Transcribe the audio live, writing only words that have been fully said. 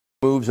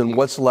moves, and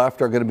what's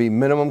left are going to be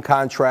minimum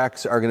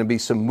contracts, are going to be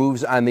some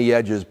moves on the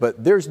edges,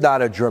 but there's not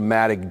a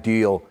dramatic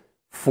deal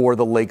for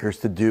the Lakers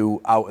to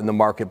do out in the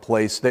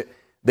marketplace.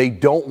 They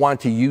don't want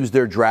to use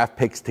their draft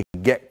picks to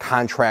get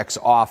contracts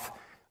off.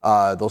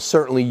 They'll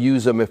certainly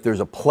use them if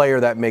there's a player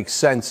that makes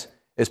sense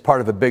as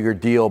part of a bigger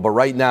deal. But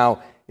right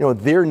now,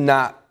 they're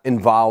not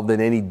involved in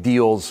any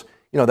deals,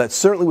 that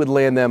certainly would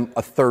land them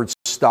a third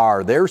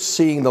star. They're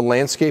seeing the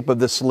landscape of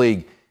this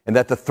league and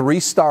that the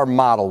three-star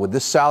model with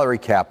this salary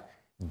cap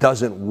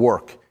doesn't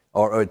work,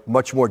 or it's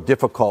much more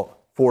difficult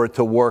for it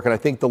to work. And I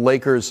think the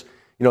Lakers,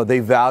 they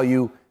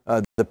value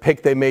the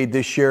pick they made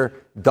this year,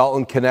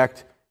 Dalton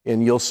Connect,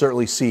 and you'll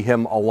certainly see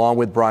him along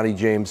with Bronny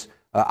James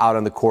out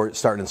on the court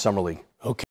starting in Summer League. Okay.